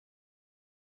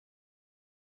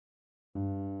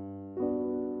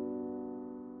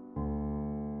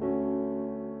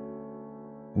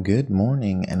Good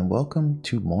morning and welcome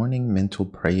to Morning Mental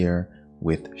Prayer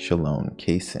with Shalom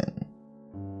Kaysen.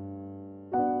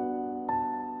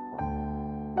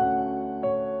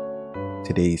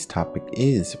 Today's topic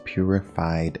is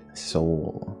purified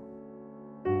soul.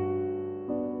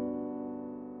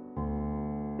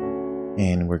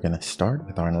 And we're going to start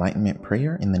with our enlightenment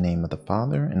prayer in the name of the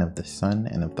Father, and of the Son,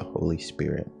 and of the Holy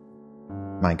Spirit.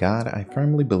 My God, I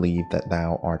firmly believe that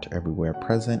Thou art everywhere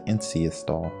present and seest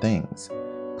all things.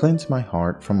 Cleanse my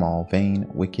heart from all vain,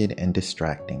 wicked, and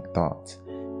distracting thoughts.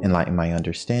 Enlighten my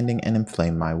understanding and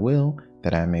inflame my will,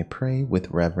 that I may pray with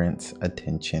reverence,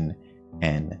 attention,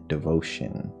 and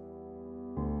devotion.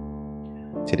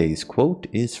 Today's quote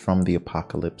is from the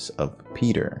Apocalypse of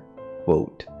Peter.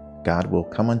 Quote, God will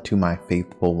come unto my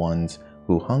faithful ones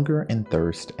who hunger and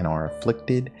thirst and are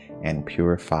afflicted, and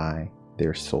purify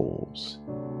their souls.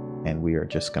 And we are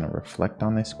just going to reflect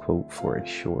on this quote for a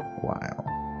short while.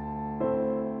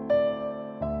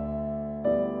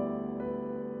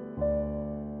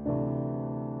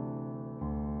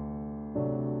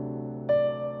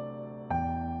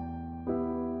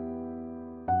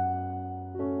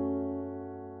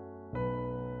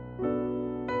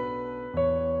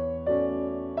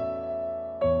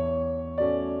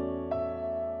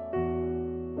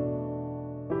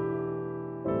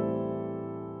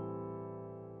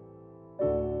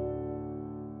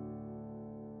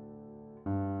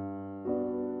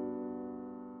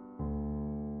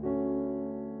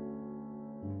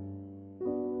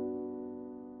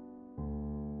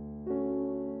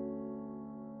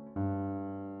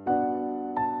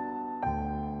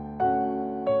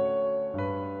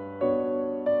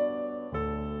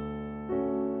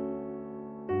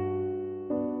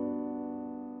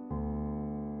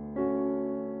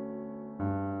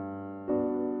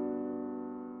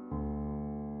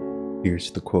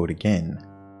 Here's the quote again.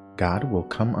 God will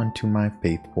come unto my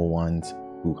faithful ones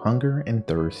who hunger and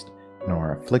thirst and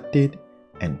are afflicted,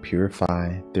 and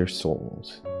purify their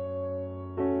souls.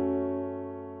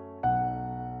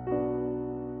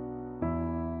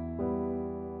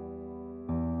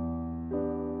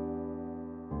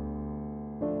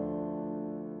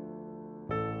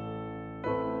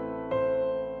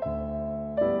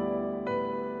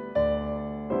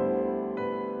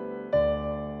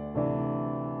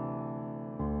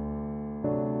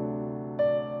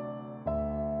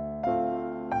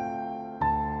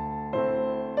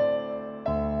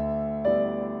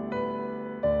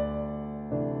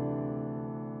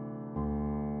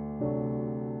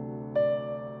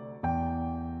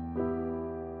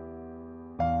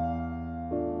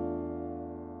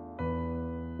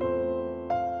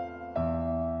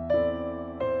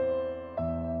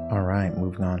 All right,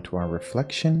 moving on to our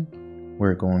reflection,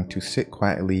 we're going to sit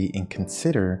quietly and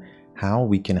consider how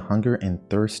we can hunger and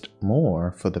thirst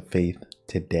more for the faith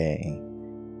today.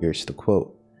 Here's the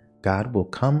quote. God will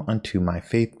come unto my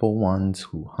faithful ones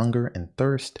who hunger and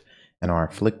thirst and are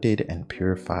afflicted, and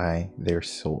purify their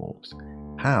souls.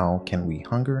 How can we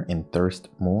hunger and thirst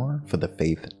more for the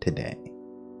faith today?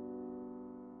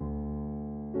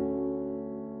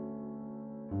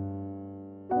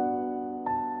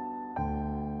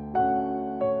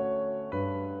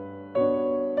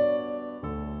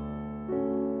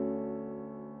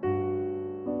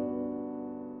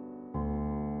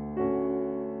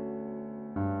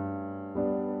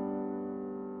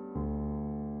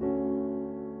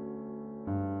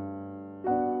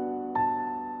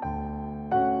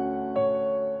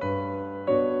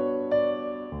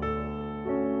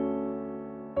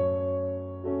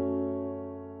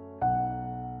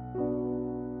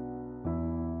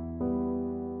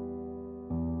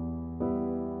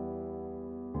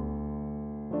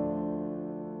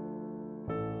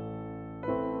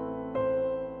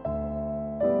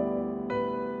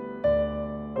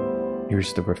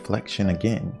 Here's the reflection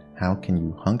again. How can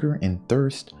you hunger and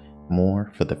thirst more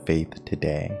for the faith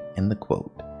today? In the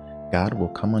quote, God will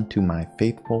come unto my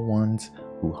faithful ones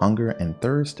who hunger and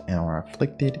thirst and are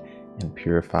afflicted, and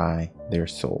purify their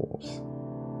souls.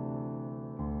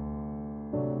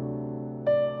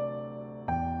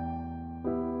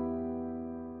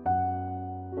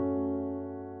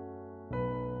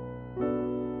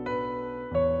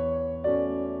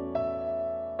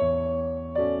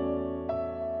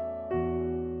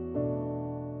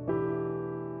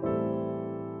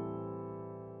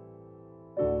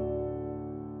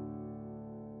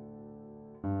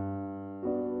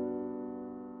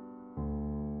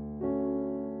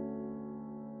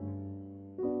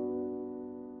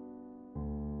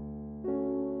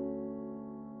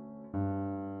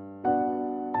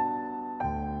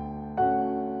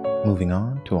 Moving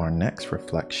on to our next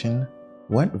reflection,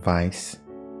 what vice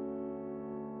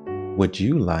would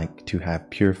you like to have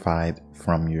purified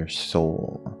from your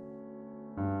soul?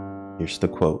 Here's the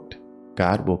quote.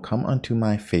 God will come unto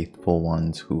my faithful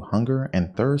ones who hunger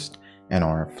and thirst and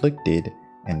are afflicted,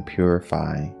 and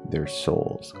purify their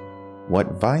souls.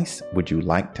 What vice would you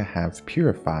like to have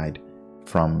purified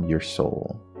from your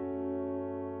soul?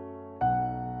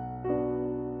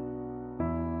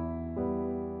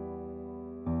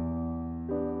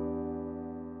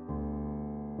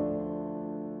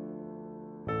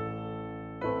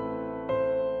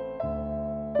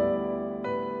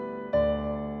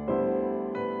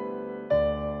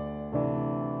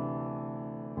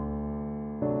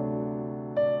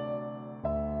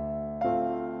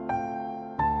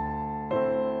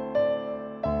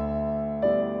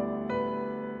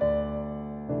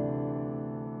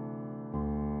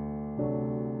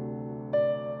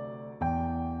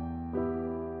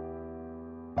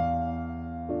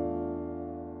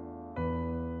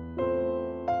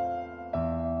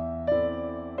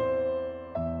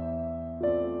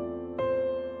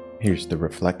 Here's the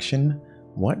reflection.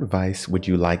 What vice would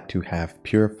you like to have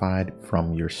purified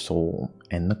from your soul?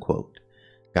 And the quote.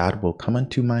 God will come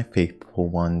unto my faithful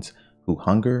ones who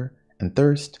hunger and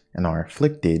thirst and are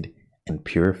afflicted, and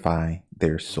purify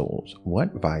their souls.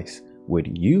 What vice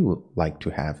would you like to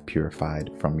have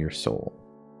purified from your soul?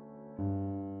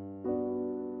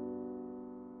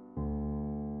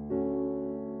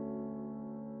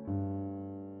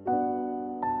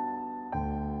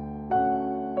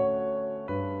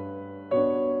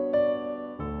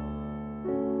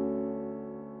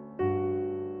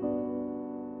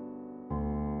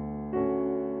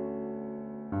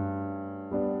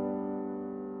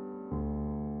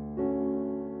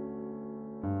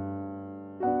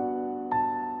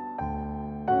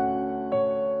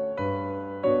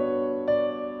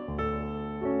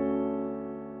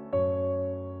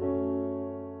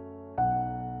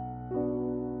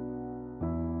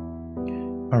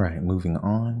 All right, moving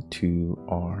on to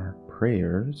our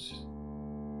prayers.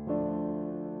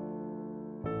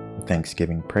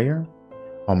 Thanksgiving prayer.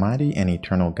 Almighty and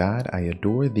eternal God, I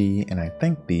adore thee and I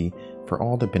thank thee for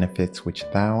all the benefits which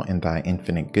thou in thy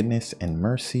infinite goodness and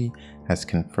mercy hast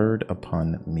conferred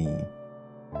upon me.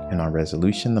 In our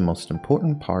resolution, the most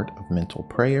important part of mental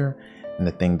prayer and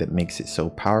the thing that makes it so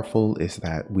powerful is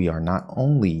that we are not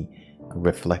only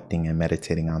reflecting and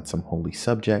meditating on some holy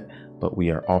subject, but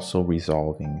we are also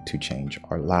resolving to change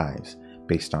our lives.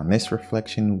 Based on this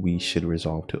reflection, we should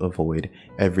resolve to avoid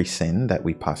every sin that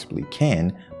we possibly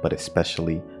can, but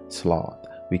especially sloth.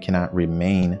 We cannot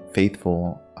remain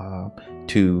faithful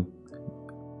to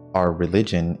our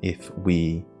religion if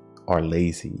we are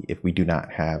lazy, if we do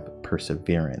not have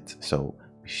perseverance. So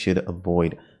we should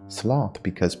avoid sloth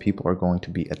because people are going to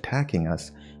be attacking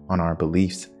us on our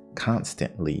beliefs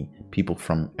constantly. People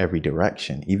from every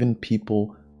direction, even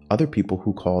other people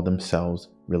who call themselves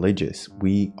religious.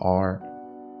 We are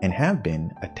and have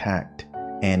been attacked,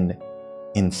 and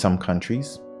in some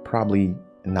countries, probably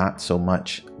not so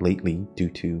much lately due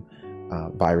to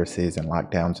viruses and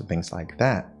lockdowns and things like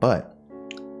that, but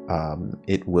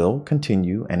it will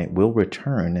continue and it will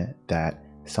return that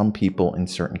some people in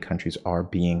certain countries are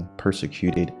being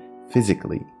persecuted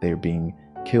physically. They're being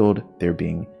killed, they're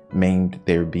being maimed,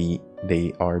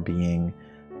 they are being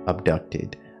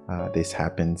abducted. This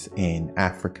happens in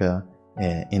Africa,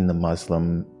 in the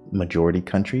Muslim majority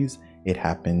countries. It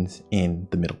happens in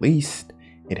the Middle East.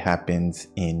 It happens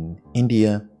in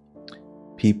India.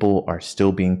 People are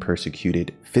still being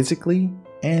persecuted physically,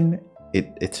 and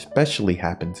it especially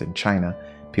happens in China.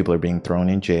 People are being thrown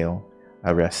in jail,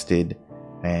 arrested,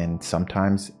 and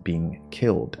sometimes being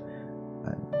killed.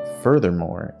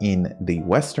 Furthermore, in the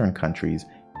Western countries,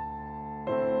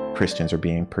 Christians are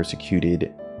being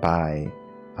persecuted by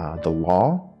the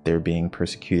law. They're being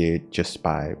persecuted just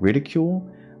by ridicule,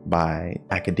 by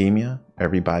academia.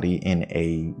 Everybody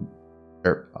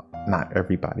not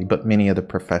everybody, but many of the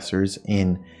professors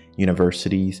in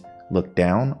universities look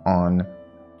down on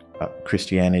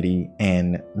Christianity,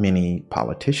 and many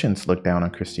politicians look down on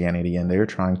Christianity, and they're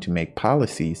trying to make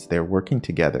policies. They're working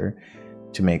together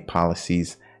to make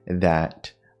policies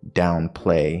that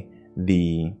downplay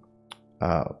the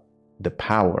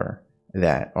power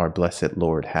that our blessed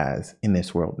Lord has in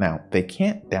this world. Now, they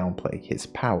can't downplay his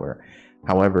power.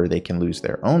 However, they can lose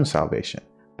their own salvation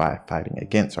by fighting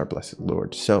against our blessed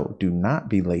Lord. So do not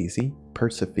be lazy.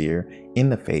 Persevere in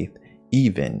the faith,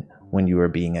 even when you are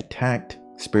being attacked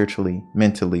spiritually,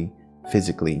 mentally,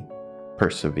 physically.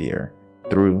 Persevere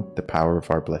through the power of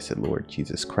our blessed Lord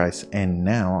Jesus Christ. And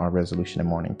now our resolution and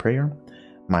morning prayer.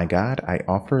 My God, I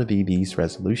offer thee these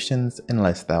resolutions.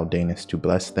 Unless thou deignest to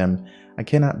bless them, I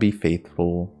cannot be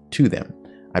faithful to them.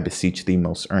 I beseech thee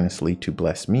most earnestly to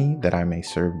bless me, that I may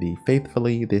serve thee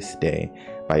faithfully this day,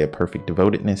 by a perfect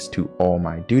devotedness to all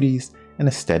my duties, and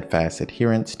a steadfast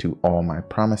adherence to all my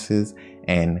promises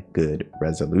and good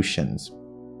resolutions.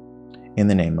 In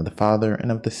the name of the Father,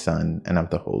 and of the Son, and of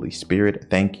the Holy Spirit,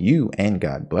 thank you, and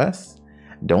God bless.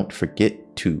 Don't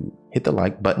forget to hit the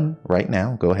like button right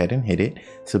now. Go ahead and hit it.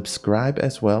 Subscribe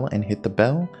as well and hit the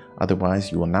bell.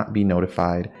 Otherwise, you will not be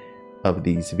notified of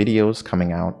these videos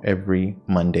coming out every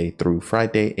Monday through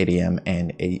Friday, 8 a.m.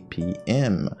 and 8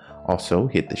 p.m. Also,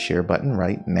 hit the share button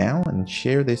right now and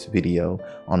share this video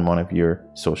on one of your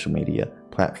social media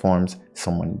platforms.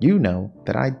 Someone you know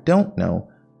that I don't know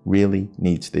really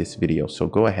needs this video, so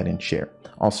go ahead and share.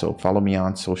 Also, follow me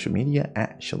on social media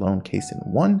at Shalom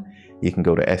Kaysen1. You can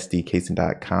go to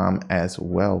sdkaysen.com as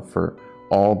well for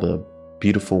all the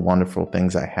beautiful, wonderful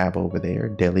things I have over there.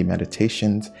 Daily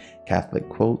meditations, Catholic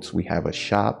quotes. We have a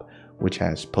shop which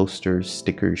has posters,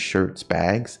 stickers, shirts,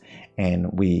 bags,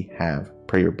 and we have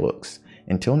prayer books.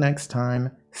 Until next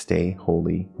time, stay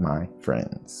holy, my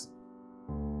friends.